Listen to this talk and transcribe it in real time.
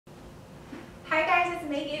guys, it's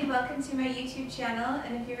Megan. Welcome to my YouTube channel,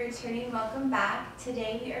 and if you're returning, welcome back.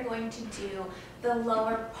 Today we are going to do the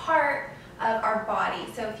lower part of our body.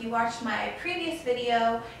 So if you watched my previous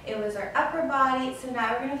video, it was our upper body, so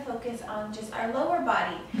now we're going to focus on just our lower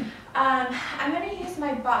body. I'm going to use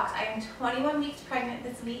my box. I am 21 weeks pregnant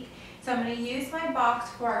this week, so I'm going to use my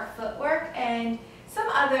box for our footwork and some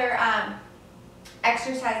other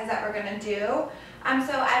exercises that we're going to do.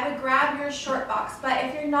 So I would grab your short box, but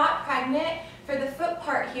if you're not pregnant, for the foot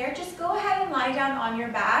part here, just go ahead and lie down on your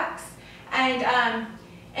backs. And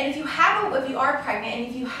if you are pregnant and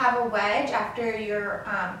if you have a wedge after your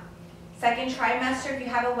second trimester, if you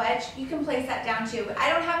have a wedge, you can place that down too. But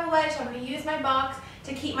I don't have a wedge, so I'm going to use my box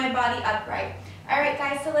to keep my body upright. All right,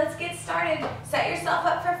 guys, so let's get started. Set yourself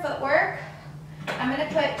up for footwork. I'm going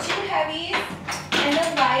to put 2 heavies and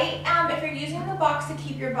a light. If you're using the box to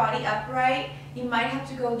keep your body upright, you might have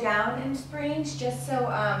to go down in springs just so,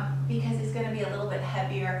 because it's going to be a little bit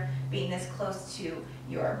heavier being this close to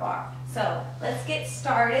your bar. So let's get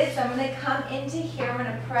started. So I'm going to come into here, I'm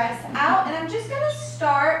going to press out, and I'm just going to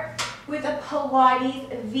start with a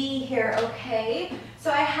Pilates V here, okay?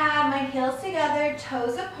 So I have my heels together,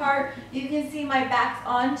 toes apart. You can see my back's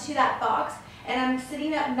onto that box, and I'm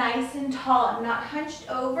sitting up nice and tall. I'm not hunched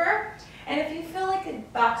over. And if you feel like the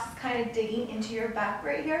box is kind of digging into your back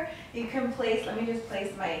right here, you can place, let me just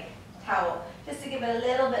place my towel, just to give it a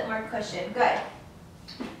little bit more cushion. Good.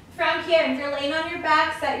 From here, if you're laying on your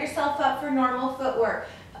back, set yourself up for normal footwork.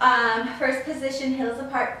 First position, heels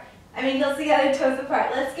together, toes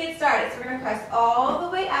apart. Let's get started. So we're going to press all the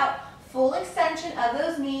way out, full extension of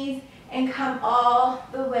those knees, and come all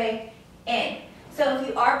the way in. So if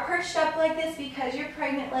you are perched up like this because you're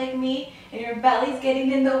pregnant like me and your belly's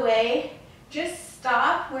getting in the way, just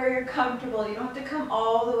stop where you're comfortable. You don't have to come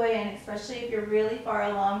all the way in, especially if you're really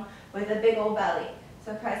far along with a big old belly.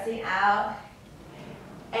 So pressing out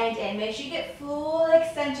and in. Make sure you get full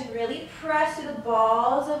extension. Really press to the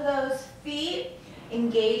balls of those feet,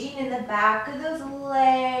 engaging in the back of those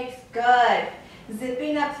legs. Good.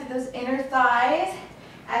 Zipping up through those inner thighs.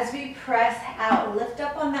 As we press out, lift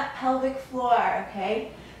up on that pelvic floor,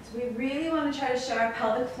 okay? So we really want to try to show our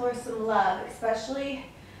pelvic floor some love, especially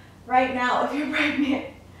right now if you're pregnant.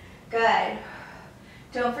 Good.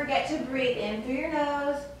 Don't forget to breathe in through your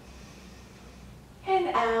nose and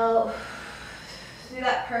out through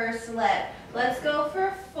that pursed lip. Let's go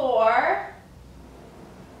for 4,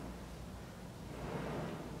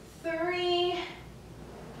 3,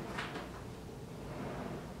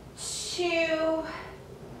 2,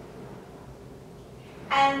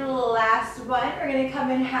 and last one. We're going to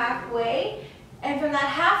come in halfway, and from that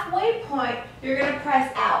halfway point, you're going to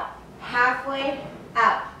press out. Halfway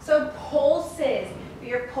out. So pulses.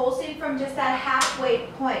 You're pulsing from just that halfway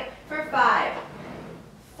point for 5,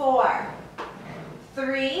 4,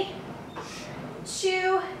 3,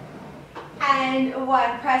 2, and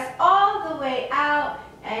 1. Press all the way out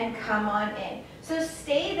and come on in. So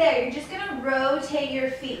stay there. You're just going to rotate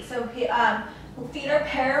your feet. So feet are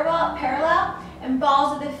parallel, and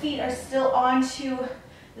balls of the feet are still onto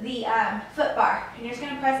the foot bar. And you're just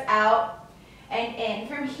going to press out and in.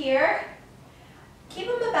 From here, keep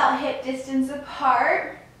them about hip distance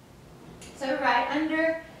apart. So right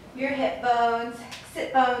under your hip bones,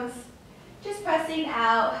 sit bones, just pressing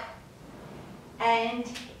out and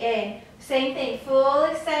in. Same thing, full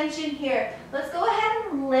extension here. Let's go ahead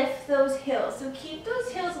and lift those heels. So keep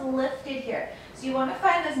those heels lifted here. So you want to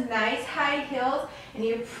find those nice high heels, and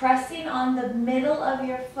you're pressing on the middle of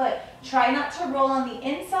your foot. Try not to roll on the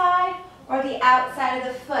inside or the outside of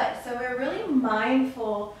the foot. So we're really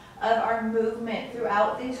mindful of our movement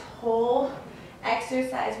throughout this whole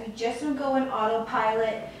exercise. We just don't go in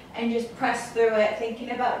autopilot and just press through it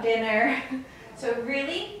thinking about dinner. So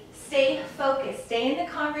really stay focused, stay in the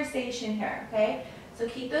conversation here, okay? So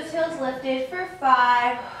keep those heels lifted for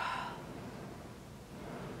 5,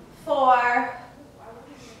 4,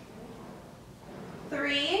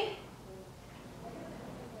 3,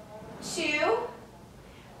 2,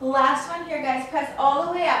 last one here, guys. Press all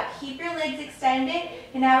the way out. Keep your legs extended,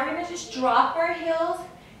 and now we're going to just drop our heels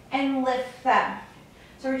and lift them.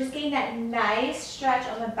 So we're just getting that nice stretch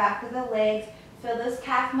on the back of the legs. Feel those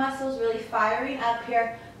calf muscles really firing up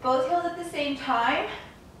here. Both heels at the same time.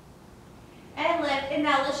 And lift. And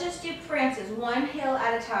now let's just do prances, one heel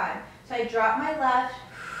at a time. So I drop my left.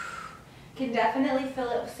 Can definitely feel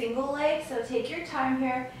it with single leg, so take your time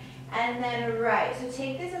here. And then right. So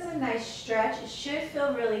take this as a nice stretch. It should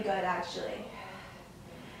feel really good, actually.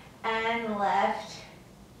 And left.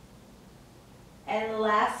 And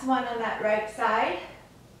last one on that right side.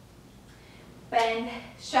 Bend,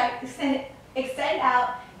 strike, extend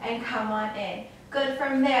out, and come on in. Good.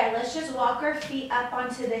 From there, let's just walk our feet up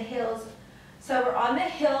onto the heels. So we're on the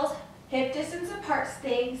heels, hip distance apart,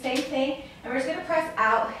 same thing, and we're just gonna press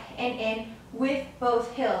out and in with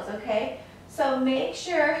both heels, okay? So make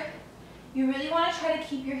sure you really wanna try to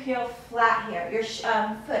keep your heel flat here, your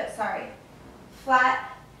foot, sorry.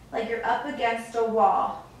 Flat, like you're up against a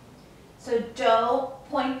wall. So don't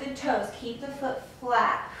point the toes, keep the foot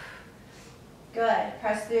flat. Good,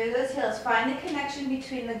 press through those heels. Find the connection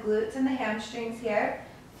between the glutes and the hamstrings here.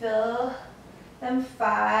 Feel them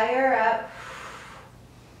fire up.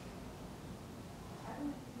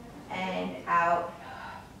 And out.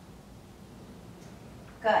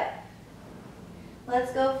 Good.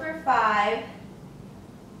 Let's go for 5,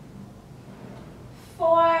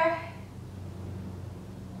 4,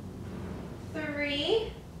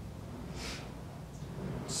 3,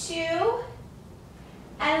 2,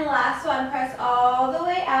 and last one, press all the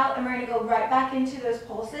way out, and we're going to go right back into those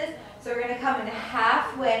pulses. So we're going to come in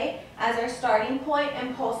halfway as our starting point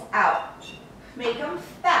and pulse out. Make them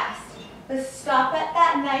fast, but stop at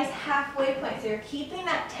that nice halfway point. So you're keeping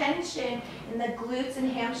that tension in the glutes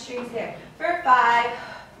and hamstrings there. For 5,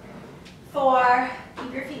 4,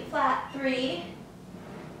 keep your feet flat, 3,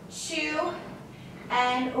 2,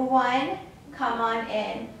 and 1, come on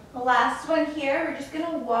in. The last one here, we're just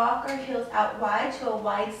gonna walk our heels out wide to a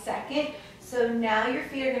wide second. So now your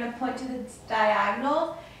feet are gonna point to the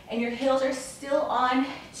diagonal and your heels are still on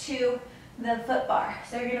to the foot bar.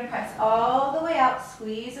 So you're gonna press all the way out,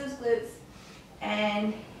 squeeze those glutes,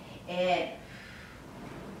 and in.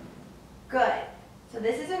 Good. So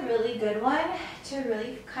this is a really good one to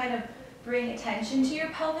really kind of bring attention to your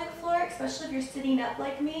pelvic floor, especially if you're sitting up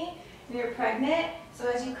like me and you're pregnant. So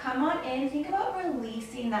as you come on in, think about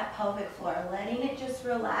releasing that pelvic floor, letting it just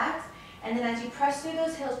relax. And then as you press through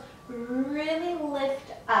those heels, really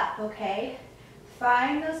lift up, okay?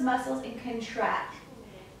 Find those muscles and contract.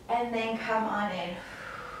 And then come on in.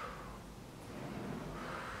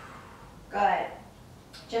 Good.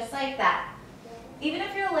 Just like that. Even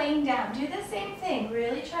if you're laying down, do the same thing.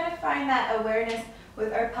 Really try to find that awareness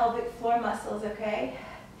with our pelvic floor muscles, okay?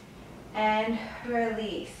 And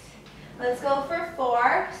release. Let's go for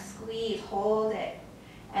 4. Squeeze, hold it.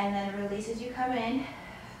 And then release as you come in.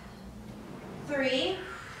 3,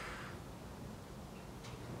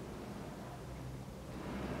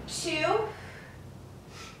 2,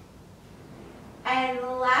 and the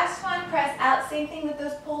last one, press out. Same thing with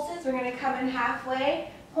those pulses. We're going to come in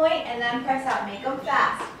halfway point and then press out. Make them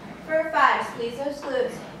fast. For 5, squeeze those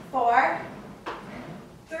glutes. 4,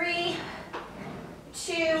 3,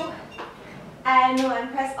 2, and 1.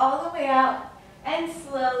 Press all the way out and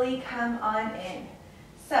slowly come on in.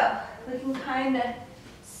 So we can kind of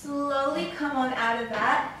slowly come on out of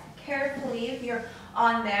that, carefully if you're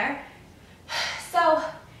on there. So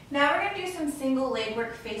now we're going to do some single leg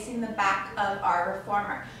work facing the back of our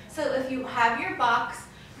reformer. So if you have your box,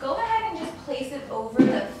 go ahead and just place it over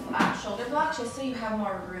the shoulder block just so you have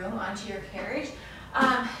more room onto your carriage.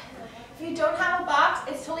 If you don't have a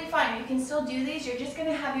box, it's totally fine. You can still do these. You're just going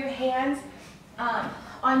to have your hands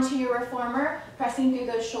onto your reformer, pressing through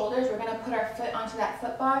those shoulders. We're going to put our foot onto that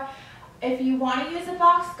foot bar. If you want to use a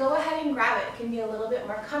box, go ahead and grab it. It can be a little bit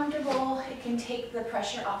more comfortable. It can take the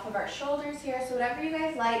pressure off of our shoulders here. So whatever you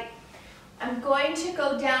guys like. I'm going to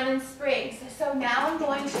go down in springs. So now I'm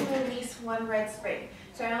going to release 1 red spring.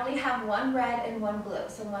 So I only have 1 red and 1 blue.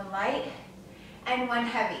 So 1 light and 1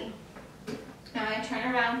 heavy. Now I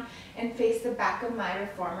turn around and face the back of my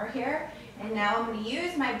reformer here. And now I'm going to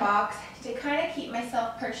use my box to kind of keep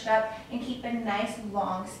myself perched up and keep a nice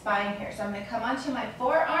long spine here. So I'm going to come onto my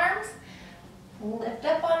forearms, lift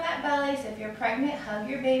up on that belly. So if you're pregnant, hug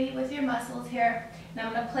your baby with your muscles here. And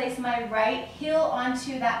I'm going to place my right heel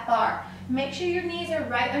onto that bar. Make sure your knees are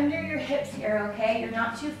right under your hips here, okay? You're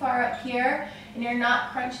not too far up here and you're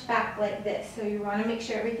not crunched back like this. So you want to make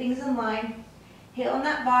sure everything's in line. Heel on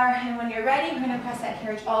that bar, and when you're ready, we're going to press that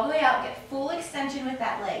carriage all the way out. Get full extension with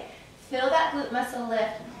that leg. Feel that glute muscle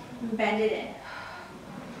lift and bend it in.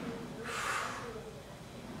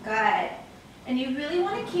 Good. And you really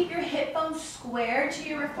want to keep your hip bones square to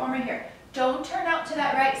your reformer here. Don't turn out to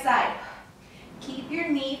that right side. Keep your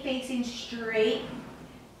knee facing straight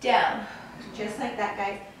down. Just like that,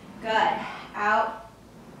 guys. Good. Out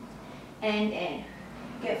and in.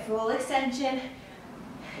 Get full extension.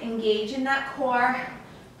 Engage in that core.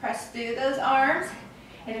 Press through those arms.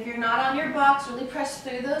 And if you're not on your box, really press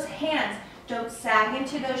through those hands. Don't sag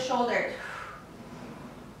into those shoulders.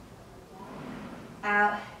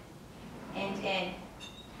 Out and in.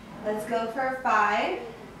 Let's go for 5,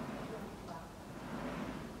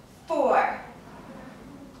 4,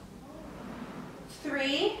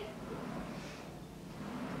 3,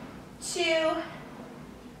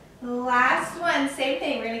 Last one, same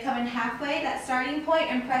thing. We're gonna come in halfway, that starting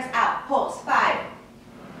point, and press out. Pulse. 5,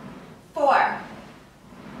 4,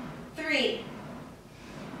 3,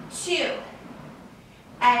 2,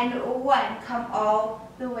 and 1. Come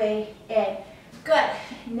all the way in. Good.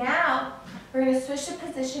 Now, we're gonna switch the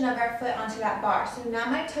position of our foot onto that bar. So now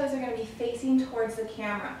my toes are gonna be facing towards the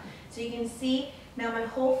camera. So you can see now my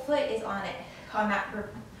whole foot is on it,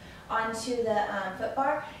 onto the foot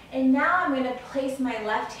bar. And now I'm gonna place my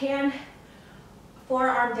left hand,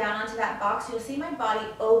 forearm down onto that box. You'll see my body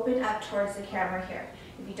open up towards the camera here.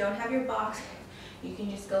 If you don't have your box, you can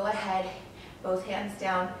just go ahead, both hands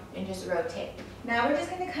down, and just rotate. Now we're just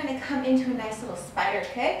gonna kind of come into a nice little spider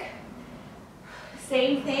kick.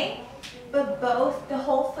 Same thing, but the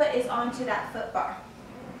whole foot is onto that foot bar.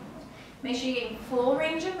 Make sure you're getting full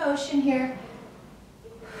range of motion here.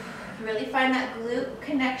 Really find that glute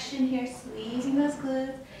connection here, squeezing those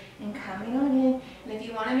glutes and coming on in. And if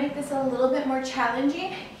you want to make this a little bit more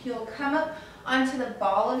challenging, you'll come up onto the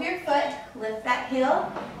ball of your foot, lift that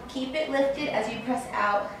heel, keep it lifted as you press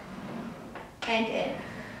out and in.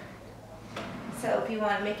 So if you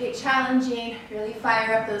want to make it challenging, really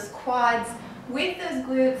fire up those quads with those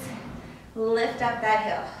glutes, lift up that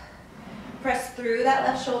heel. Press through that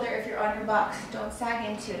left shoulder if you're on your box. Don't sag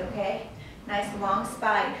into it, okay? Nice long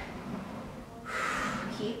spine.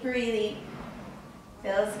 Keep breathing.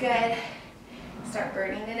 Feels good. Start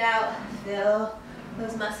burning it out. Feel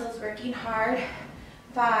those muscles working hard.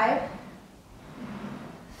 5,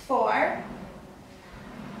 4,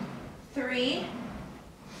 3,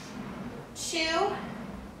 2,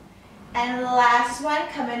 and last one.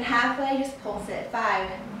 Come in halfway, just pulse it. 5,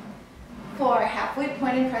 4, halfway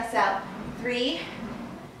point and press out. 3,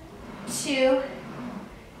 2,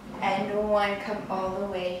 and 1. Come all the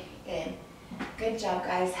way in. Good job,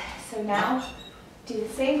 guys. So now do the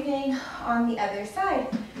same thing on the other side.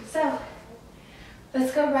 So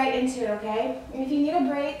let's go right into it, okay? And if you need a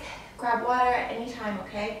break, grab water at any time,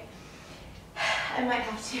 okay? I might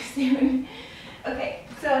have to soon. Okay,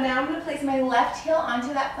 so now I'm gonna place my left heel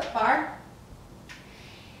onto that foot bar.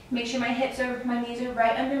 Make sure my knees are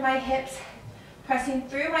right under my hips. Pressing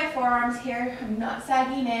through my forearms here. I'm not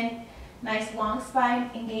sagging in. Nice long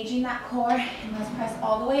spine, engaging that core. And let's press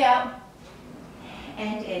all the way out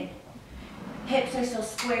and in. Hips are still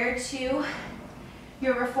square to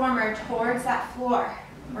your reformer, towards that floor.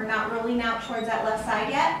 We're not rolling out towards that left side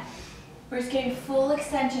yet. We're just getting full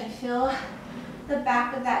extension. Feel the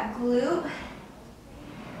back of that glute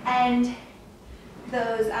and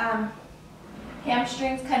those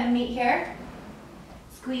hamstrings kind of meet here.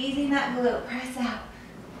 Squeezing that glute, press out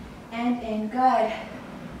and in. Good.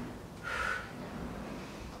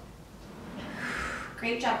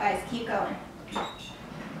 Great job, guys. Keep going.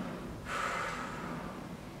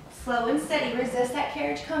 Slow and steady. Resist that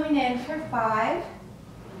carriage coming in for 5,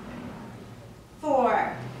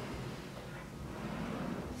 4,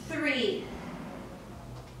 3,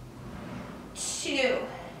 2.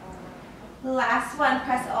 Last one.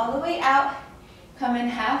 Press all the way out. Come in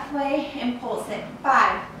halfway and pulse it.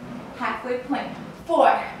 5, halfway point.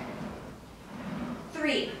 4,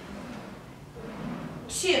 3,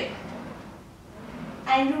 2,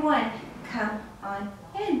 and 1. Come on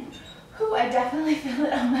in. Ooh, I definitely feel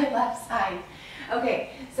it on my left side.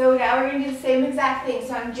 Okay, so now we're gonna do the same exact thing.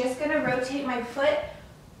 So I'm just gonna rotate my foot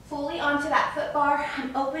fully onto that foot bar.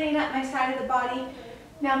 I'm opening up my side of the body.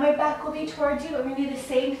 Now my back will be towards you, but we're gonna do the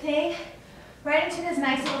same thing right into this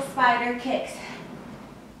nice little spider kicks.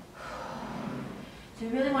 So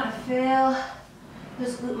you really want to feel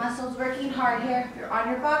those glute muscles working hard here. If you're on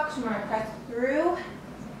your box, you're going to press through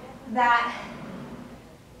that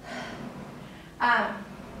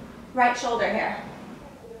right shoulder here.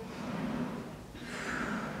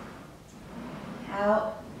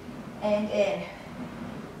 Out and in.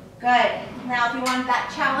 Good. Now if you want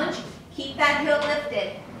that challenge, keep that heel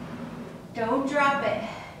lifted. Don't drop it.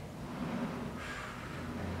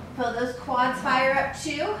 Feel those quads fire up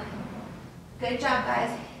too. Good job,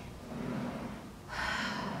 guys.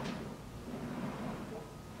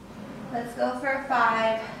 Let's go for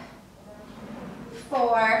 5,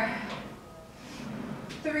 4,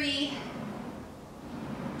 3,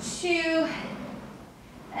 2,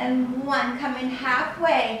 and 1. Come in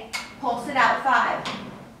halfway. Pulse it out. 5,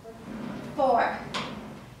 4,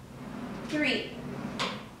 3,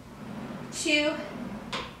 2,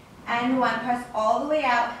 and 1. Press all the way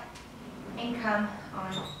out and come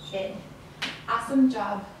on in. Awesome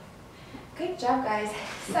job. Good job, guys.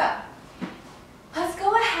 So let's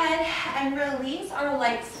go ahead and release our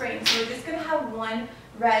light spring. So we're just going to have one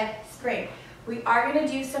red spring. We are going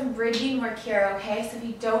to do some bridging work here, okay? So if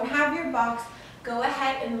you don't have your box, go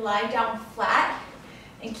ahead and lie down flat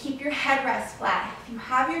and keep your head rest flat. If you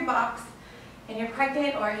have your box and you're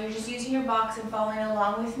pregnant or you're just using your box and following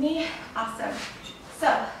along with me, awesome.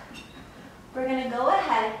 So we're gonna go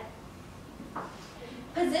ahead,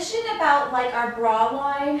 position about like our bra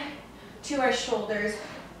line to our shoulders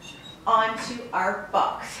onto our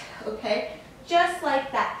box, okay? Just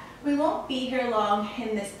like that. We won't be here long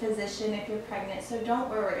in this position if you're pregnant, so don't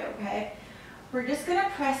worry, okay? We're just gonna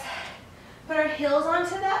put our heels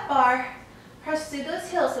onto that bar, press through those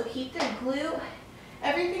heels, so keep the glute,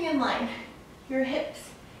 everything in line. Your hips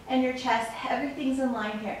and your chest, everything's in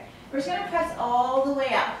line here. We're just gonna press all the way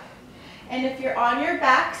out. And if you're on your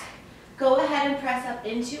backs, go ahead and press up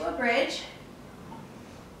into a bridge.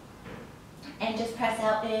 And just press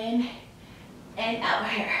out in and out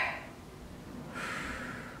here.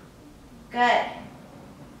 Good.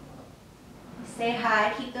 Stay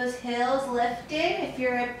high, keep those heels lifted if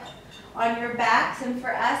you're on your backs, and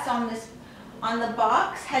for us on the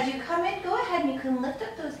box, as you come in, go ahead and you can lift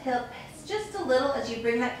up those hips just a little as you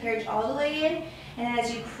bring that carriage all the way in, and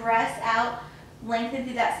as you press out, lengthen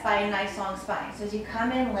through that spine, nice long spine. So as you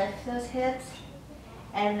come in, lift those hips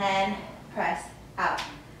and then press out.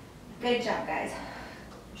 Good job, guys.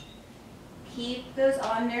 Keep those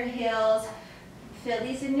on their heels. Feel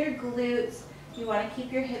these in your glutes. You want to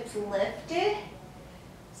keep your hips lifted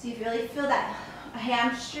so you really feel that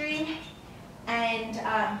hamstring and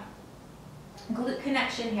glute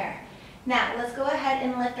connection here. Now let's go ahead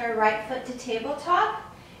and lift our right foot to tabletop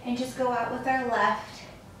and just go out with our left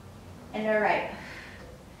and our right.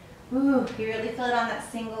 Ooh, you really feel it on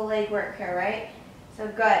that single leg work here, right? So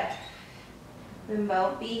good. We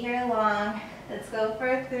won't be here long. Let's go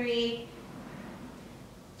for 3,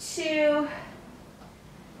 2,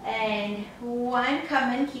 and 1.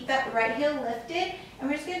 Come in, keep that right heel lifted, and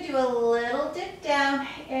we're just going to do a little dip down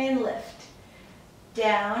and lift.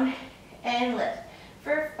 Down and lift.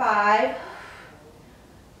 For 5,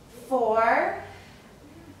 4,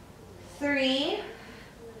 3,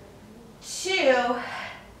 2,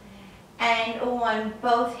 and 1.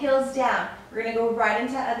 Both heels down. We're going to go right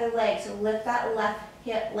into other leg. So lift that left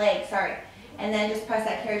hip leg, and then just press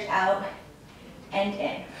that carriage out and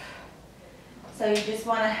in. So you just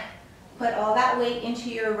want to put all that weight into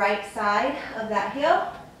your right side of that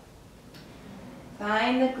heel.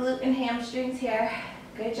 Find the glute and hamstrings here.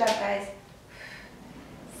 Good job, guys.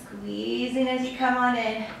 Squeezing as you come on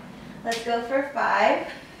in. Let's go for 5,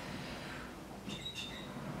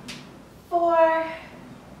 4,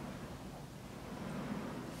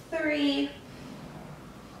 3,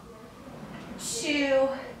 2,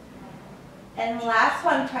 and last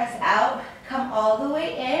one, press out. Come all the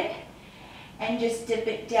way in and just dip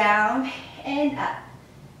it down and up.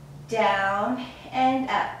 Down and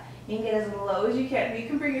up. You can get as low as you can. You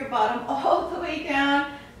can bring your bottom all the way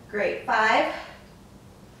down. Great. 5,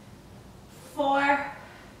 4,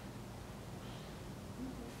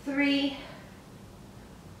 3,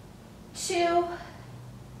 2,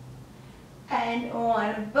 and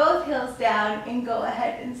 1. Both heels down, and go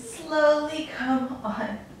ahead and slowly come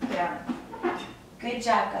on down. Good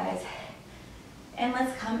job, guys. And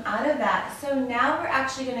let's come out of that. So now we're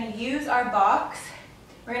actually going to use our box.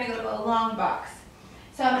 We're going to go to a long box.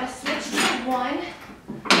 So I'm going to switch to 1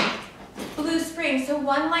 blue spring. So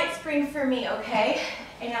 1 light spring for me, okay?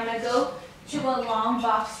 And I'm going to go to a long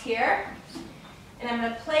box here. And I'm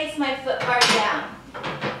going to place my foot guard down.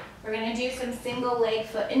 We're going to do some single leg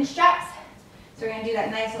foot in straps. So we're going to do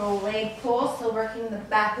that nice little leg pull. So working the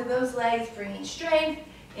back of those legs, bringing strength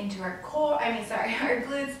into our core, our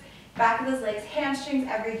glutes, back of those legs, hamstrings,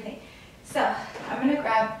 everything. So I'm going to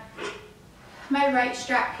grab my right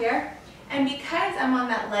strap here. And because I'm on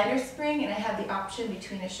that lighter spring and I have the option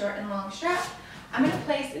between a short and long strap, I'm going to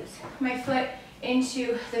place my foot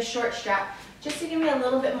into the short strap just to give me a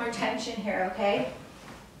little bit more tension here, okay?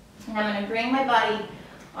 And I'm going to bring my body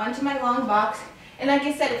onto my long box. And like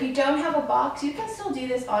I said, if you don't have a box, you can still do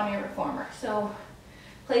this on your reformer. So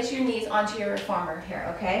place your knees onto your reformer here,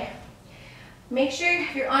 okay? Make sure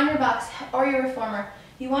if you're on your box or your reformer,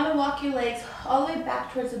 you want to walk your legs all the way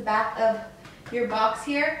back towards the back of your box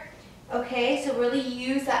here. Okay, so really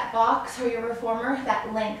use that box or your reformer,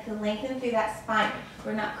 that length, to lengthen through that spine.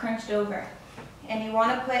 We're not crunched over. And you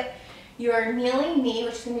want to put your kneeling knee,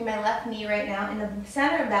 which is going to be my left knee right now, in the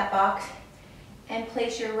center of that box, and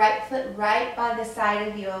place your right foot right by the side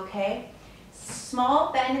of you, okay?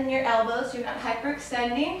 Small bend in your elbows, so you're not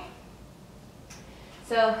hyperextending.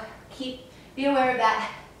 So be aware of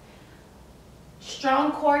that.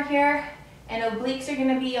 Strong core here, and obliques are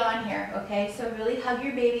going to be on here, okay? So really hug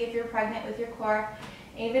your baby if you're pregnant with your core,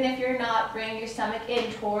 Even if you're not, bring your stomach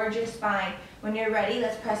in towards your spine. When you're ready,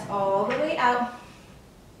 let's press all the way out.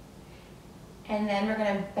 And then we're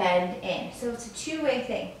gonna bend in. So it's a two-way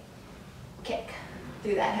thing. Kick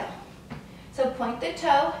through that hill. So point the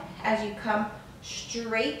toe as you come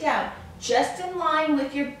straight down, just in line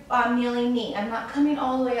with your kneeling knee. I'm not coming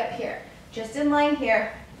all the way up here, just in line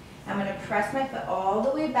here. I'm gonna press my foot all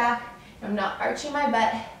the way back. I'm not arching my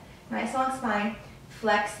butt, nice long spine.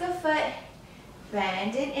 Flex the foot,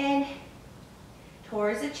 bend it in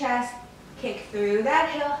towards the chest, kick through that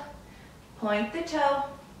hill, point the toe,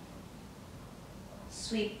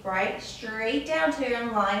 sweep right straight down till you're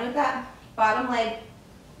in line with that bottom leg,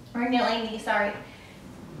 or kneeling knee, sorry.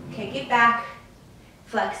 Kick it back,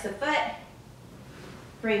 flex the foot,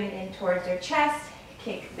 bring it in towards your chest,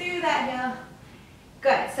 kick through that hill.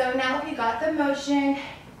 Good, so now if you got the motion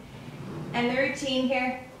and the routine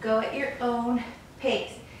here, go at your own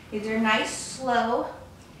pace. These are nice, slow,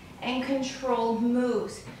 and controlled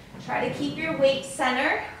moves. Try to keep your weight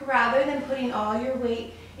center rather than putting all your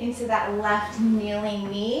weight into that left kneeling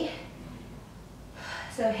knee.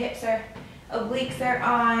 So obliques are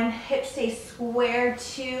on, hips stay square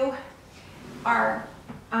to our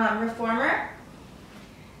reformer.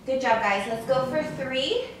 Good job, guys. Let's go for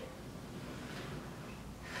 3.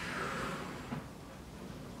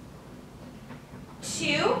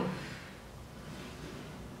 2.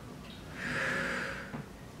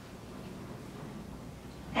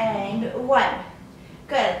 And 1.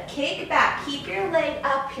 Good. Kick back. Keep your leg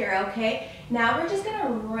up here, okay? Now we're just gonna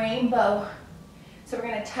rainbow. So we're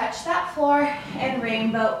gonna touch that floor and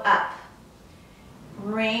rainbow up.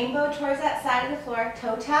 Rainbow towards that side of the floor,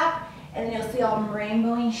 toe tap, and then you'll see I'm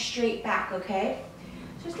rainbowing straight back, okay?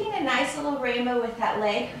 Just getting a nice little rainbow with that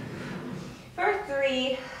leg. For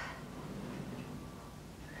 3,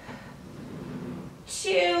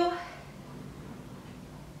 2,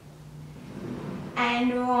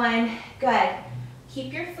 and 1. Good.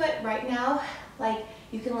 Keep your foot right now, like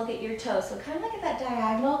you can look at your toes. So kind of look at that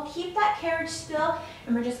diagonal. Keep that carriage still,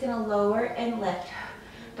 and we're just gonna lower and lift.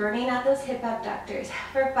 Burning out those hip abductors.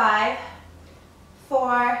 For 5,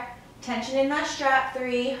 4, tension in that strap.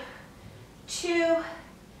 3, 2,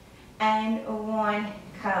 and 1.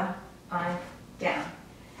 Come on down.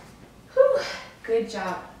 Whew. Good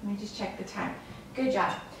job. Let me just check the time. Good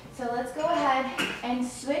job. So let's go ahead and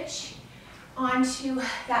switch onto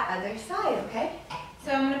that other side, okay?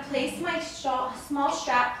 So I'm gonna place my small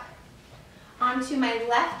strap onto my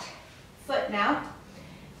left foot now.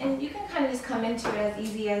 And you can kind of just come into it as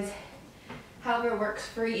easy as however works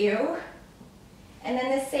for you. And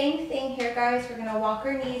then the same thing here, guys. We're gonna walk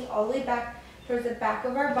our knees all the way back towards the back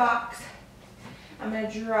of our box. I'm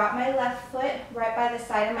gonna drop my left foot right by the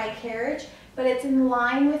side of my carriage, but it's in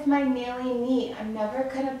line with my kneeling knee. I'm never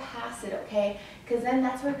gonna pass it, okay? Because then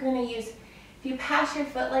that's what we're gonna use. If you pass your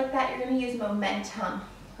foot like that, you're gonna use momentum,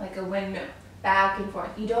 like a windmill, back and forth.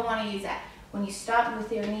 You don't wanna use that. When you stop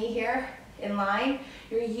with your knee here in line,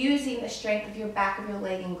 you're using the strength of your back of your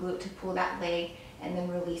leg and glute to pull that leg and then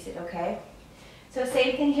release it, okay? So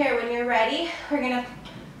same thing here, when you're ready, we're gonna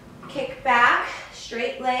kick back,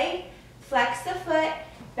 straight leg, flex the foot,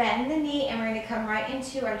 bend the knee, and we're gonna come right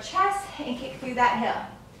into our chest and kick through that hill.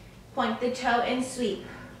 Point the toe and sweep.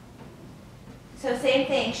 So same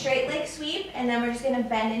thing, straight leg sweep, and then we're just gonna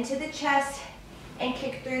bend into the chest and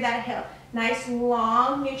kick through that hill. Nice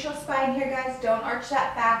long neutral spine here, guys. Don't arch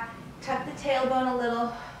that back. Tuck the tailbone a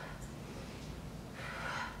little.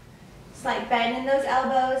 Slight bend in those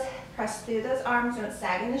elbows. Press through those arms, don't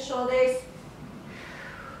sag in the shoulders.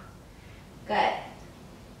 Good.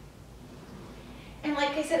 And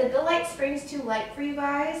like I said, if the light spring's too light for you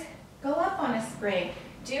guys, go up on a spring.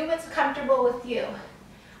 Do what's comfortable with you.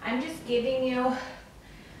 I'm just giving you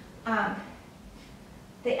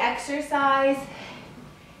the exercise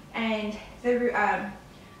and the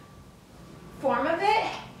form of it,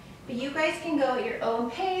 but you guys can go at your own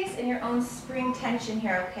pace and your own spring tension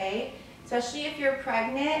here, okay? Especially if you're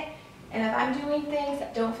pregnant, and if I'm doing things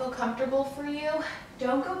that don't feel comfortable for you,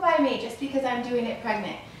 don't go by me just because I'm doing it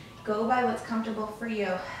pregnant. Go by what's comfortable for you.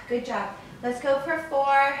 Good job. Let's go for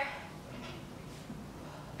 4.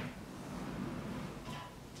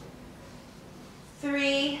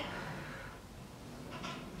 3,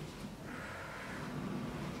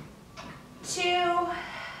 2,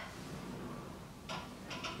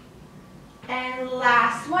 and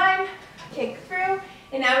last one. Kick through,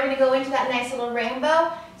 and now we're going to go into that nice little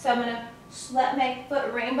rainbow. So I'm going to let my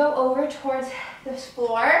foot rainbow over towards this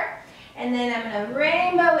floor, and then I'm going to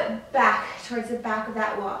rainbow it back towards the back of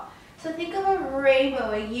that wall. So think of a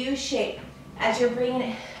rainbow, a U shape, as you're bringing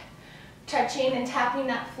it, touching and tapping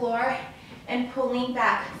that floor. and pulling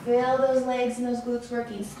back. Feel those legs and those glutes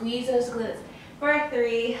working. Squeeze those glutes. For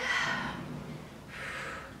 3,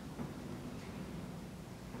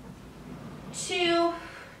 2,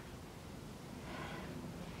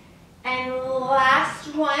 and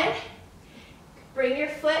last one. Bring your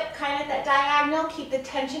foot kind of at that diagonal. Keep the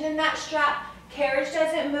tension in that strap. Carriage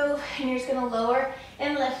doesn't move, and you're just going to lower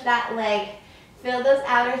and lift that leg. Feel those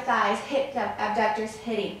outer thighs, hip abductors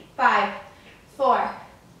hitting. 5, 4,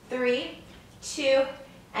 3, 2,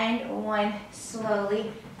 and 1.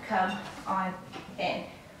 Slowly come on in.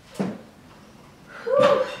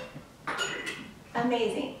 Whew.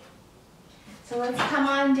 Amazing. So let's come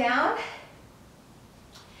on down.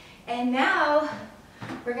 And now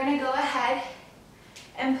we're going to go ahead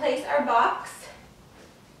and place our box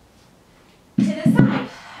to the side.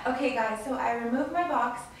 Okay guys, so I removed my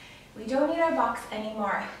box. We don't need our box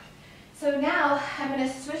anymore. So now I'm going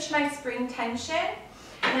to switch my spring tension,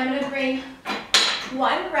 and I'm going to bring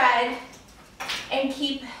one red and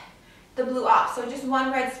keep the blue off. So just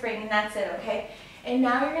one red spring and that's it, okay? And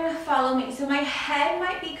now you're going to follow me. So my head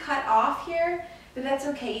might be cut off here, but that's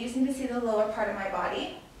okay. You just need to see the lower part of my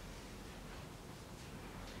body.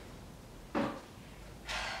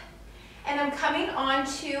 And I'm coming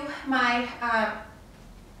onto my,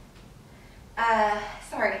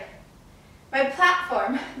 my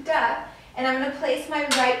platform, and I'm going to place my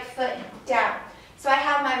right foot down. So I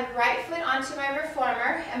have my right foot onto my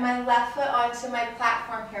reformer and my left foot onto my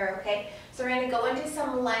platform here, okay? So we're going to go into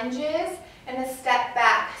some lunges and a step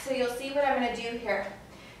back. So you'll see what I'm going to do here.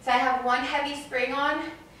 So I have one heavy spring on.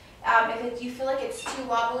 If you feel like it's too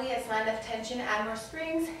wobbly, it's not enough tension, add more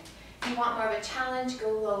springs. If you want more of a challenge, go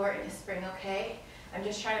lower in a spring, okay? I'm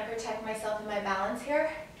just trying to protect myself and my balance here.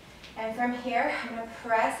 And from here, I'm going to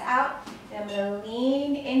press out, and I'm going to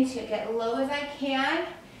lean into it, get low as I can,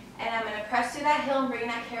 and I'm going to press through that hill and bring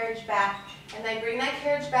that carriage back. And then bring that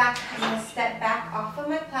carriage back, I'm going to step back off of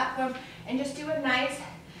my platform and just do a nice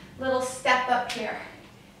little step up here.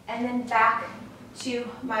 And then back to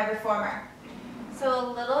my reformer. So a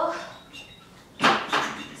little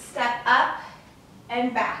step up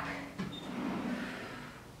and back.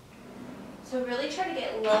 So really try to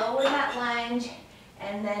get low in that lunge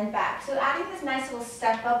and then back. So adding this nice little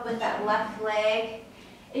step up with that left leg,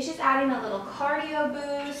 it's just adding a little cardio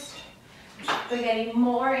boost. We're getting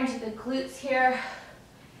more into the glutes here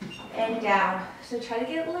and down. So try to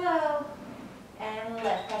get low and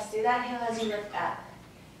lift. Press through that heel as you lift up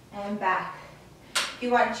and back. If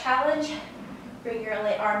you want a challenge, bring your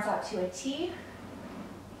arms out to a T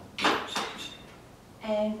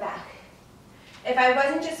and back. If I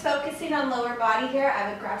wasn't just focusing on lower body here, I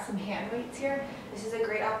would grab some hand weights here. This is a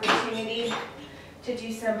great opportunity to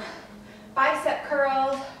do some bicep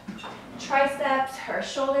curls, triceps, or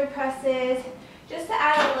shoulder presses, just to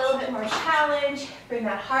add a little bit more challenge, bring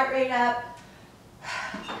that heart rate up.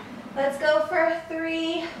 Let's go for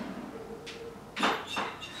 3,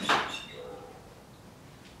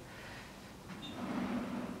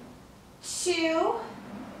 2,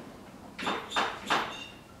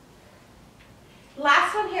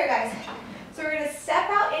 last one here, guys. So we're going to step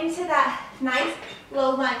out into that nice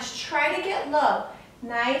low lunge. Try to get low.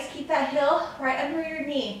 Nice. Keep that heel right under your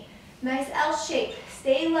knee. Nice L shape.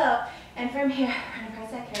 Stay low. And from here, we're going to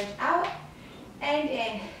press that carriage out and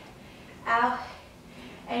in. Out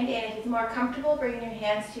and in. If it's more comfortable, bring your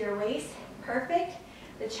hands to your waist. Perfect.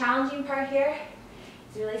 The challenging part here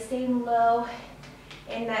is really staying low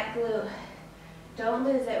in that glute. Don't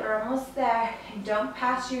lose it. We're almost there. And don't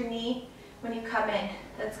pass your knee when you come in.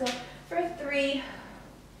 Let's go for 3,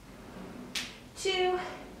 2,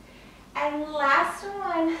 and last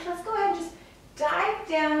one. Let's go ahead and just dive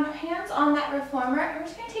down, hands on that reformer. And we're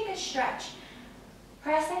just going to take a stretch.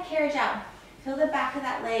 Press that carriage out. Feel the back of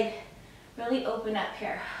that leg really open up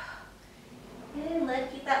here. And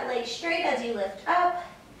lift, keep that leg straight as you lift up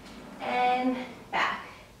and back.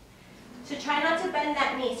 So try not to bend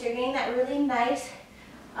that knee. So you're getting that really nice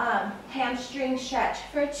hamstring stretch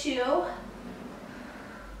for 2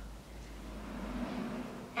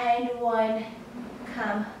 and 1.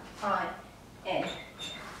 Come on in.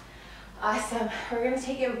 Awesome. We're going to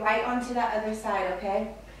take it right onto that other side,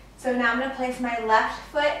 okay? So now I'm going to place my left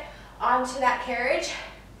foot onto that carriage,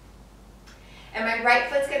 and my right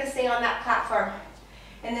foot's going to stay on that platform.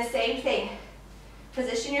 And the same thing.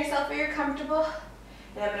 Position yourself where you're comfortable,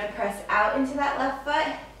 and I'm going to press out into that left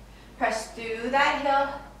foot, press through that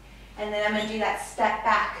heel, and then I'm going to do that step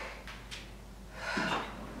back.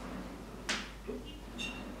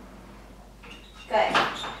 Good.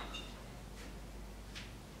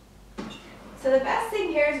 So the best thing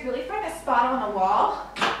here is really find a spot on the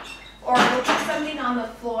wall or look at something on the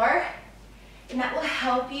floor and that will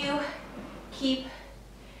help you keep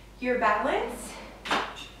your balance.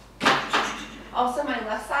 Also, my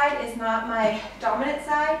left side is not my dominant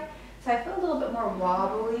side, so I feel a little bit more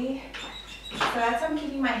wobbly. So that's why I'm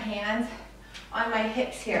keeping my hands on my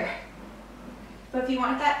hips here. But if you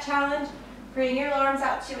want that challenge, bring your arms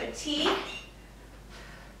out to a T.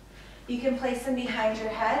 You can place them behind your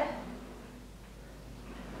head.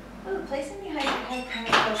 Oh, place them behind your head kind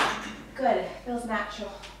of feels good. It feels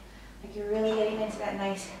natural. Like you're really getting into that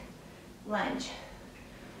nice lunge.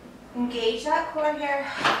 Engage that core here.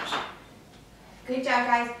 Good job,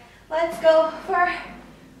 guys. Let's go for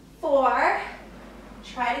 4.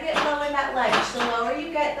 Try to get low in that lunge. The lower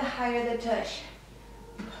you get, the higher the tush.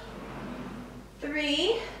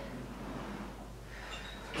 3.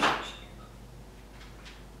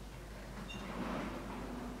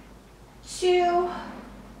 2.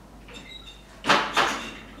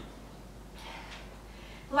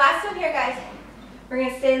 Last one here, guys. We're going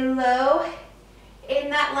to stay low in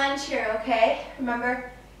that lunge here, okay? Remember,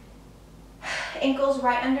 ankles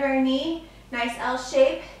right under our knee, nice L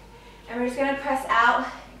shape. And we're just going to press out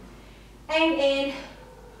and in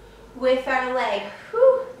with our leg.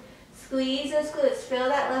 Whew. Squeeze those glutes. Feel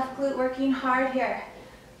that left glute working hard here.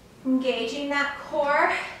 Engaging that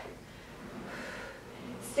core.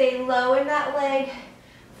 Stay low in that leg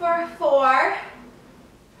for 4,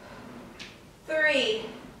 3,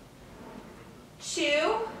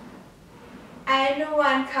 2, and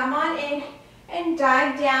 1. Come on in and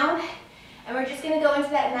dive down. And we're just going to go into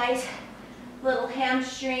that nice little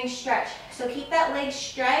hamstring stretch. So keep that leg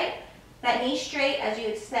straight, that knee straight as you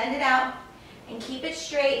extend it out, and keep it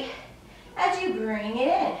straight as you bring it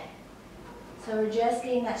in. So we're just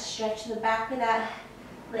getting that stretch to the back of that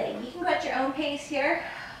leg. You can go at your own pace here.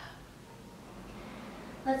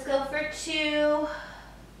 Let's go for 2.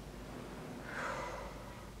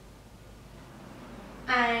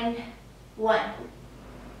 And 1.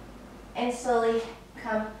 And slowly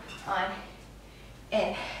come on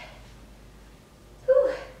in.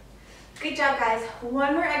 Whew. Good job, guys.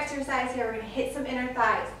 One more exercise here. We're going to hit some inner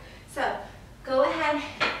thighs. So go ahead,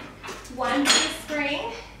 1 big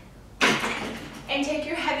spring, and take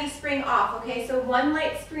your heavy spring off, okay? So 1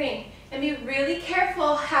 light spring. And be really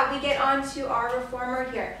careful how we get onto our reformer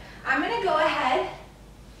here. I'm going to go ahead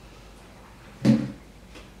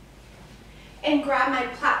and grab my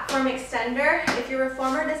platform extender. If your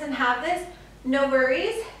reformer doesn't have this, no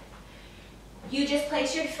worries. You just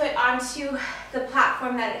place your foot onto the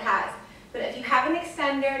platform that it has. But if you have an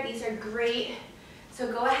extender, these are great.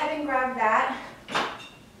 So go ahead and grab that.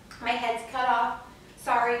 My head's cut off.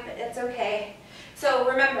 Sorry, but it's okay. So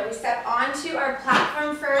remember, we step onto our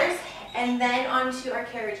platform first and then onto our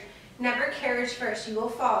carriage. Never carriage first, you will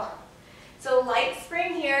fall. So light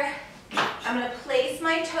spring here. I'm going to place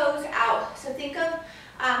my toes out. So think of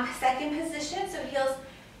second position, so heels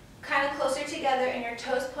kind of closer together and your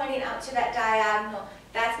toes pointing out to that diagonal.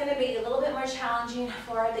 That's going to be a little bit more challenging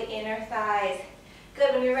for the inner thighs.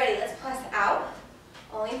 Good, when you're ready, let's press out.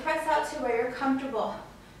 Only press out to where you're comfortable.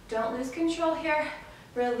 Don't lose control here.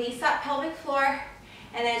 Release that pelvic floor.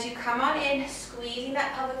 And as you come on in, squeezing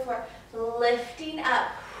that pelvic floor, lifting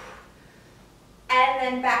up. And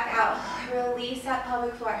then back out. Release that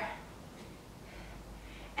pelvic floor.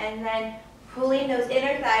 And then pulling those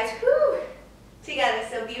inner thighs, whoo, together.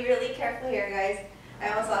 So be really careful here, guys. I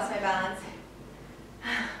almost lost my balance.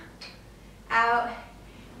 Out,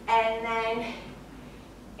 and then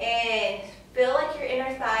in. Feel like your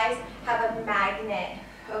inner thighs have a magnet,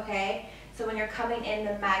 okay? So when you're coming in,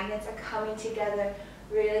 the magnets are coming together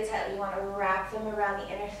really tightly. You want to wrap them around the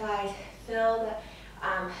inner thighs. Feel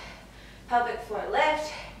the pelvic floor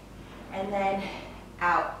lift, and then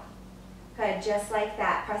out. Good, just like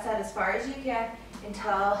that. Press out as far as you can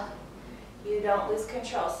until you don't lose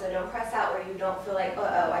control. So don't press out where you don't feel like,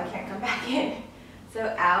 uh-oh, I can't come back in.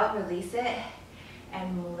 So out, release it,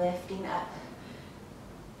 and lifting up.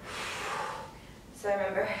 So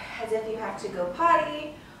remember, as if you have to go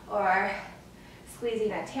potty or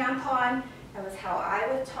squeezing a tampon. That was how I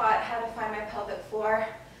was taught how to find my pelvic floor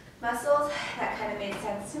muscles. That kind of made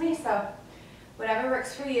sense to me. So whatever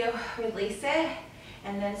works for you, release it,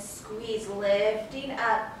 and then squeeze, lifting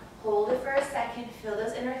up. Hold it for a second, feel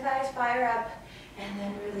those inner thighs fire up, and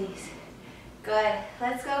then release. Good.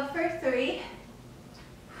 Let's go for 3.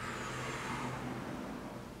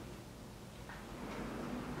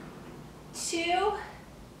 2.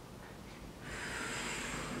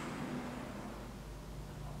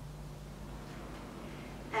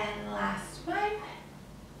 And last one.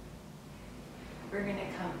 We're going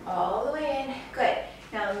to come all the way in. Good.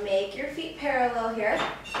 Now make your feet parallel here.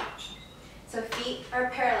 So feet are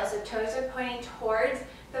parallel, so toes are pointing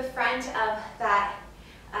of that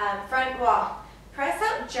front wall. Press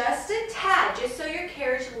out just a tad, just so your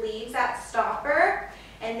carriage leaves that stopper.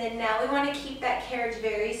 And then now we want to keep that carriage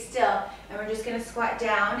very still. And we're just going to squat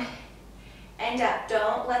down and up.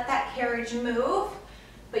 Don't let that carriage move,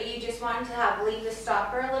 but you just want to leave the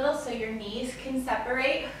stopper a little so your knees can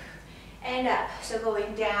separate and up. So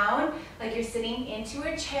going down like you're sitting into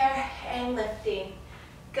a chair and lifting.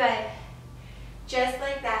 Good. Just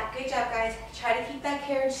like that. Good job, guys. Try to keep that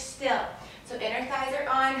carriage still. So inner thighs are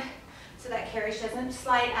on so that carriage doesn't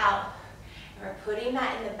slide out. And we're putting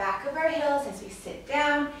that in the back of our heels as we sit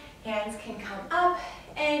down. Hands can come up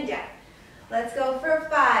and down. Let's go for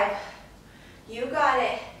 5. You got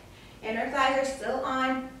it. Inner thighs are still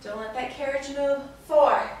on. Don't let that carriage move.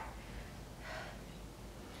 4,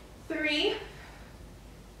 3,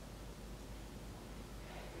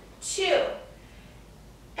 2,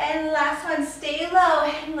 and last one. Stay low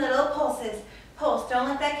and little pulses. Pulse. Don't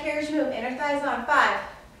let that carriage move. Inner thighs on. 5,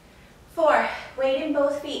 4. Weight in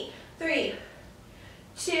both feet. 3,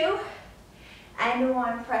 2, and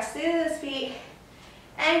 1. Press through those feet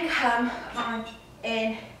and come on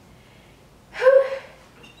in. Whew.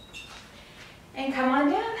 And come on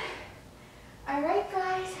down. All right,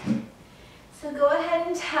 guys. So go ahead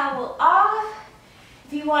and towel off.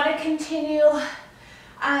 If you want to continue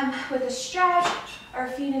with a stretch or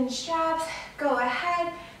feet in straps, go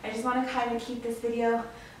ahead. I just want to kind of keep this video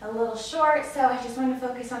a little short, so I just want to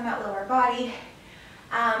focus on that lower body.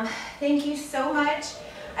 Thank you so much.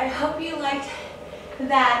 I hope you liked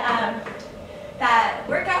that, that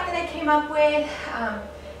workout that I came up with.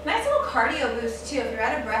 Nice little cardio boost too. If you're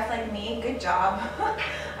out of breath like me, good job.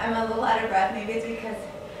 I'm a little out of breath. Maybe it's because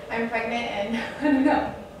I'm pregnant and I don't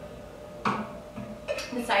know.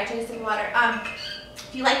 Decided to take a sip of water.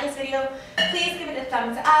 If you like this video, please give it a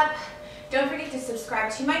thumbs up. Don't forget to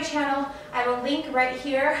subscribe to my channel. I have a link right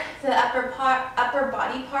here, the upper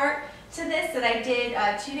body part to this that I did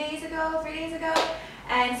 3 days ago.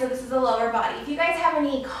 And so this is the lower body. If you guys have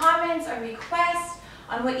any comments or requests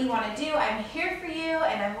on what you want to do, I'm here for you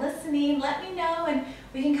and I'm listening. Let me know and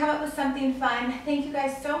we can come up with something fun. Thank you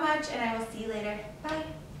guys so much and I will see you later. Bye.